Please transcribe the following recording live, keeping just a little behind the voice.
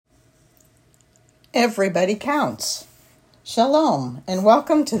Everybody counts. Shalom, and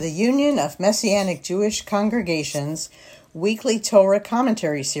welcome to the Union of Messianic Jewish Congregations weekly Torah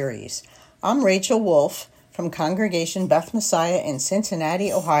commentary series. I'm Rachel Wolf from Congregation Beth Messiah in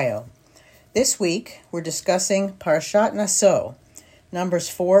Cincinnati, Ohio. This week, we're discussing Parashat Naso, Numbers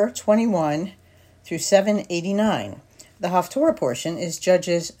 4:21 through 7:89. The Haftorah portion is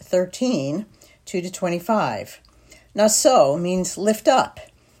Judges 13, 2-25. Naso means lift up.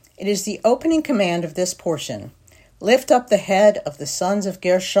 It is the opening command of this portion. Lift up the head of the sons of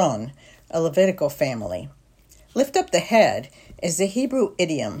Gershon, a Levitical family. Lift up the head is the Hebrew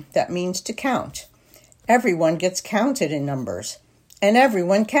idiom that means to count. Everyone gets counted in Numbers, and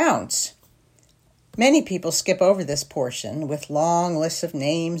everyone counts. Many people skip over this portion with long lists of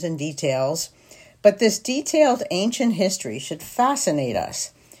names and details, but this detailed ancient history should fascinate us.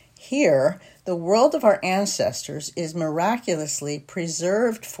 Here, the world of our ancestors is miraculously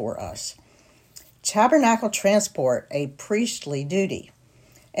preserved for us. Tabernacle transport, a priestly duty.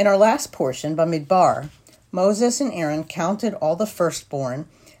 In our last portion, Bamidbar, Moses and Aaron counted all the firstborn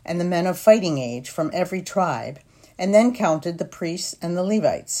and the men of fighting age from every tribe, and then counted the priests and the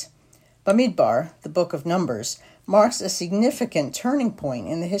Levites. Bamidbar, the book of Numbers, marks a significant turning point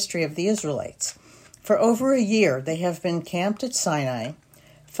in the history of the Israelites. For over a year, they have been camped at Sinai,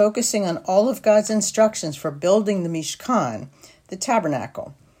 focusing on all of God's instructions for building the Mishkan, the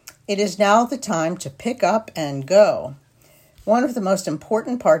tabernacle. It is now the time to pick up and go. One of the most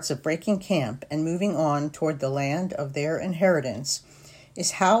important parts of breaking camp and moving on toward the land of their inheritance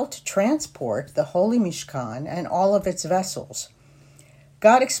is how to transport the holy Mishkan and all of its vessels.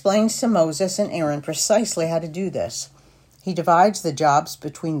 God explains to Moses and Aaron precisely how to do this. He divides the jobs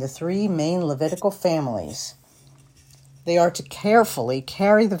between the three main Levitical families. They are to carefully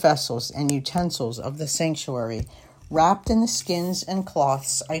carry the vessels and utensils of the sanctuary, wrapped in the skins and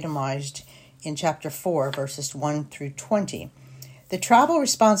cloths itemized in chapter 4, verses 1 through 20. The travel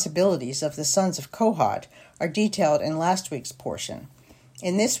responsibilities of the sons of Kohat are detailed in last week's portion.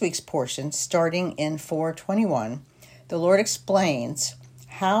 In this week's portion, starting in 4:21, the Lord explains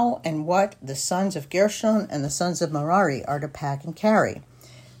how and what the sons of Gershon and the sons of Merari are to pack and carry.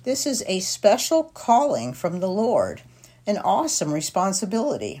 This is a special calling from the Lord, an awesome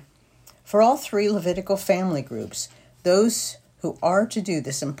responsibility. For all three Levitical family groups, those who are to do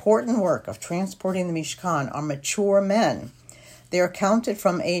this important work of transporting the Mishkan are mature men. They are counted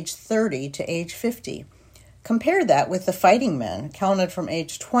from age 30 to age 50. Compare that with the fighting men counted from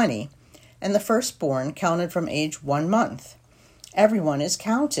age 20 and the firstborn counted from age 1 month. Everyone is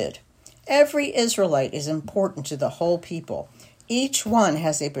counted. Every Israelite is important to the whole people. Each one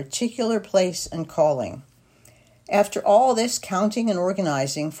has a particular place and calling. After all this counting and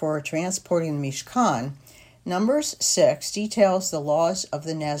organizing for transporting the Mishkan, Numbers 6 details the laws of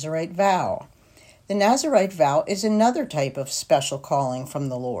the Nazirite vow. The Nazirite vow is another type of special calling from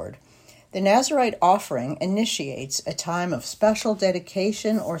the Lord. The Nazirite offering initiates a time of special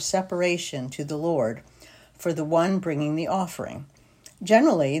dedication or separation to the Lord for the one bringing the offering.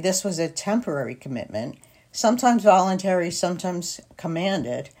 Generally, this was a temporary commitment, sometimes voluntary, sometimes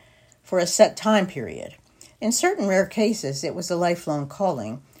commanded, for a set time period. In certain rare cases, it was a lifelong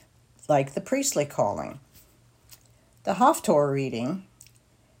calling, like the priestly calling. The Haftorah reading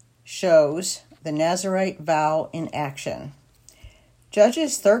shows the Nazirite vow in action.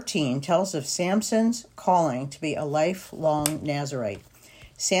 Judges 13 tells of Samson's calling to be a lifelong Nazirite.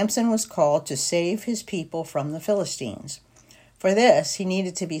 Samson was called to save his people from the Philistines. For this, he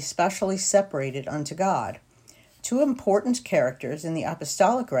needed to be specially separated unto God. Two important characters in the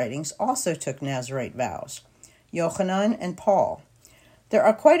apostolic writings also took Nazirite vows, Yochanan and Paul. There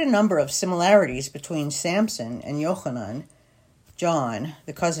are quite a number of similarities between Samson and Yochanan, John,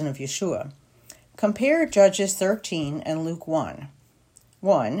 the cousin of Yeshua. Compare Judges 13 and Luke 1.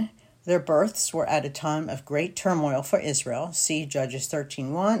 1. Their births were at a time of great turmoil for Israel. See Judges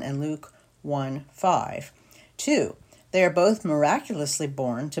 13:1 and Luke 1:5. 2. They are both miraculously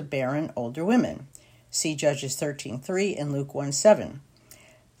born to barren older women. See Judges 13:3 and Luke 1:7.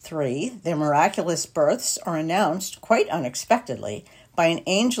 3. Their miraculous births are announced quite unexpectedly by an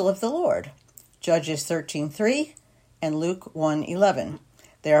angel of the Lord. Judges 13:3 and Luke 1:11.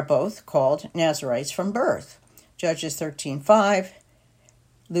 They are both called Nazirites from birth. Judges 13:5,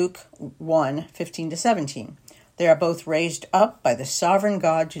 Luke 1:15-17. They are both raised up by the sovereign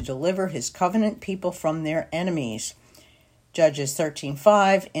God to deliver his covenant people from their enemies. Judges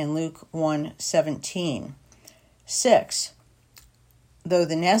 13:5 and Luke 1:17. 6. Though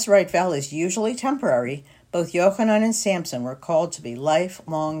the Nazirite vow is usually temporary, both Yochanan and Samson were called to be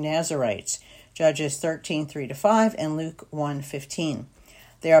lifelong Nazirites. Judges 13:3-5 and Luke 1:15.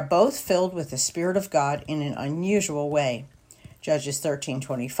 They are both filled with the Spirit of God in an unusual way. Judges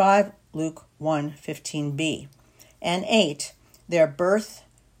 13:25, Luke 1:15b. And 8, their birth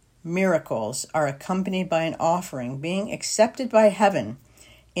miracles are accompanied by an offering being accepted by heaven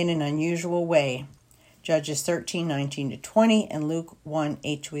in an unusual way. Judges 13:19-20 and Luke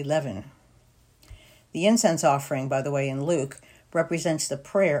 1:8-11. The incense offering, by the way, in Luke, represents the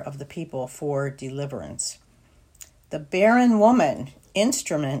prayer of the people for deliverance. The barren woman,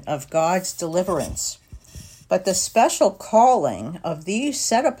 instrument of God's deliverance. But the special calling of these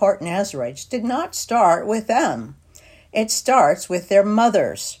set-apart Nazarites did not start with them. It starts with their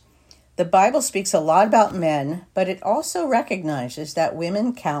mothers. The Bible speaks a lot about men, but it also recognizes that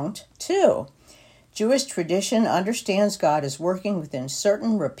women count too. Jewish tradition understands God as working within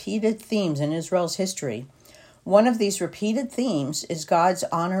certain repeated themes in Israel's history. One of these repeated themes is God's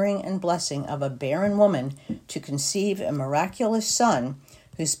honoring and blessing of a barren woman to conceive a miraculous son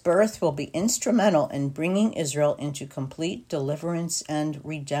whose birth will be instrumental in bringing Israel into complete deliverance and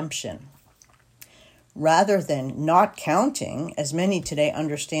redemption. Rather than not counting, as many today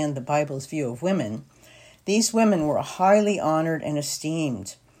understand the Bible's view of women, these women were highly honored and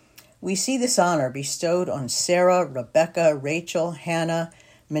esteemed. We see this honor bestowed on Sarah, Rebekah, Rachel, Hannah,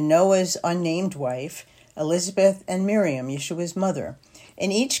 Manoah's unnamed wife, Elizabeth, and Miriam, Yeshua's mother.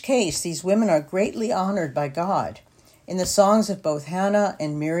 In each case, these women are greatly honored by God. In the songs of both Hannah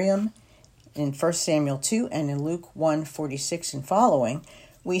and Miriam, in 1 Samuel 2 and in Luke 1:46 and following,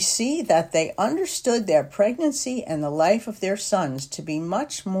 we see that they understood their pregnancy and the life of their sons to be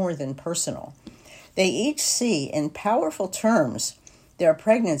much more than personal. They each see in powerful terms their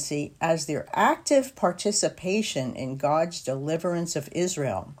pregnancy as their active participation in God's deliverance of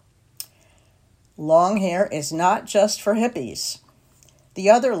Israel. Long hair is not just for hippies. The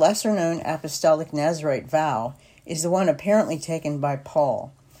other lesser-known apostolic Nazarite vow is the one apparently taken by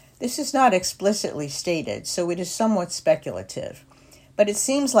Paul. This is not explicitly stated, so it is somewhat speculative, but it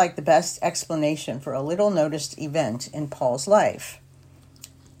seems like the best explanation for a little-noticed event in Paul's life.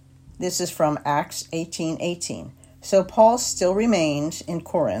 This is from Acts 18:18. So Paul still remained in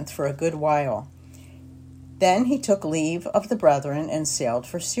Corinth for a good while. Then he took leave of the brethren and sailed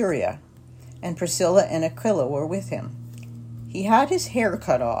for Syria, and Priscilla and Aquila were with him. He had his hair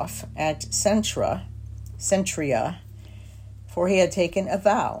cut off at Centria, for he had taken a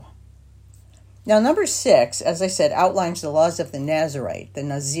vow. Now, number 6, as I said, outlines the laws of the Nazarite, the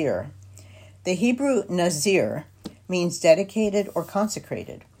Nazir. The Hebrew Nazir means dedicated or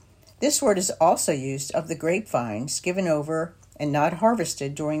consecrated. This word is also used of the grapevines given over and not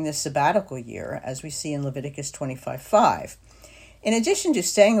harvested during the sabbatical year, as we see in Leviticus 25:5. In addition to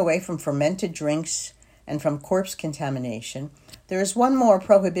staying away from fermented drinks and from corpse contamination, there is one more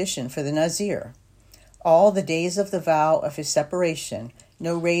prohibition for the Nazir. All the days of the vow of his separation,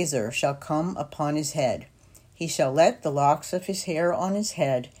 no razor shall come upon his head. He shall let the locks of his hair on his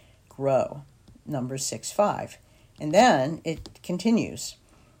head grow. Numbers 6:5. And then it continues.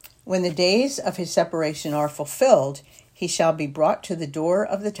 When the days of his separation are fulfilled, he shall be brought to the door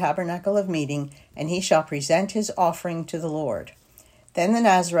of the tabernacle of meeting, and he shall present his offering to the Lord. Then the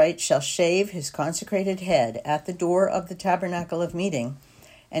Nazarite shall shave his consecrated head at the door of the tabernacle of meeting,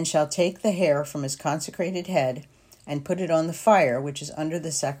 and shall take the hair from his consecrated head and put it on the fire which is under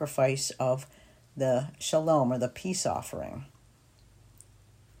the sacrifice of the shalom, or the peace offering.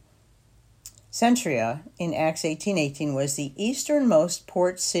 Centria, in Acts 18:18, was the easternmost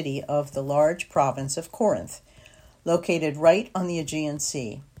port city of the large province of Corinth, located right on the Aegean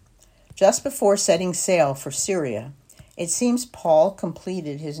Sea. Just before setting sail for Syria, it seems Paul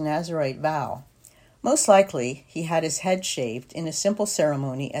completed his Nazarite vow. Most likely, he had his head shaved in a simple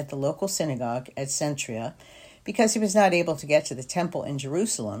ceremony at the local synagogue at Centria because he was not able to get to the temple in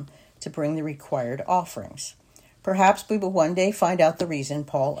Jerusalem to bring the required offerings. Perhaps we will one day find out the reason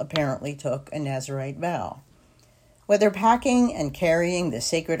Paul apparently took a Nazarite vow. Whether packing and carrying the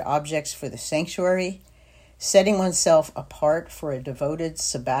sacred objects for the sanctuary, setting oneself apart for a devoted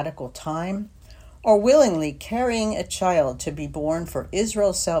sabbatical time, or willingly carrying a child to be born for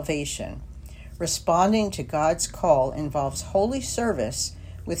Israel's salvation, responding to God's call involves holy service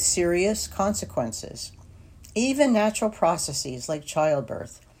with serious consequences. Even natural processes like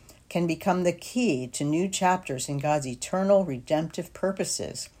childbirth can become the key to new chapters in God's eternal redemptive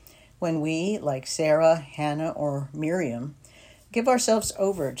purposes when we, like Sarah, Hannah, or Miriam, give ourselves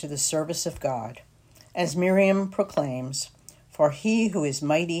over to the service of God. As Miriam proclaims, "For he who is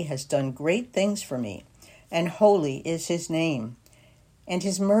mighty has done great things for me, and holy is his name, and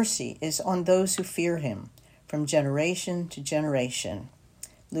his mercy is on those who fear him, from generation to generation."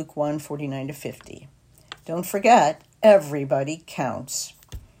 Luke 1:49-50. Don't forget, everybody counts.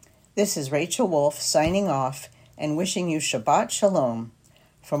 This is Rachel Wolf signing off and wishing you Shabbat Shalom.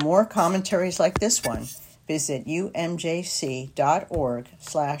 For more commentaries like this one, visit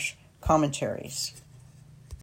umjc.org/commentaries.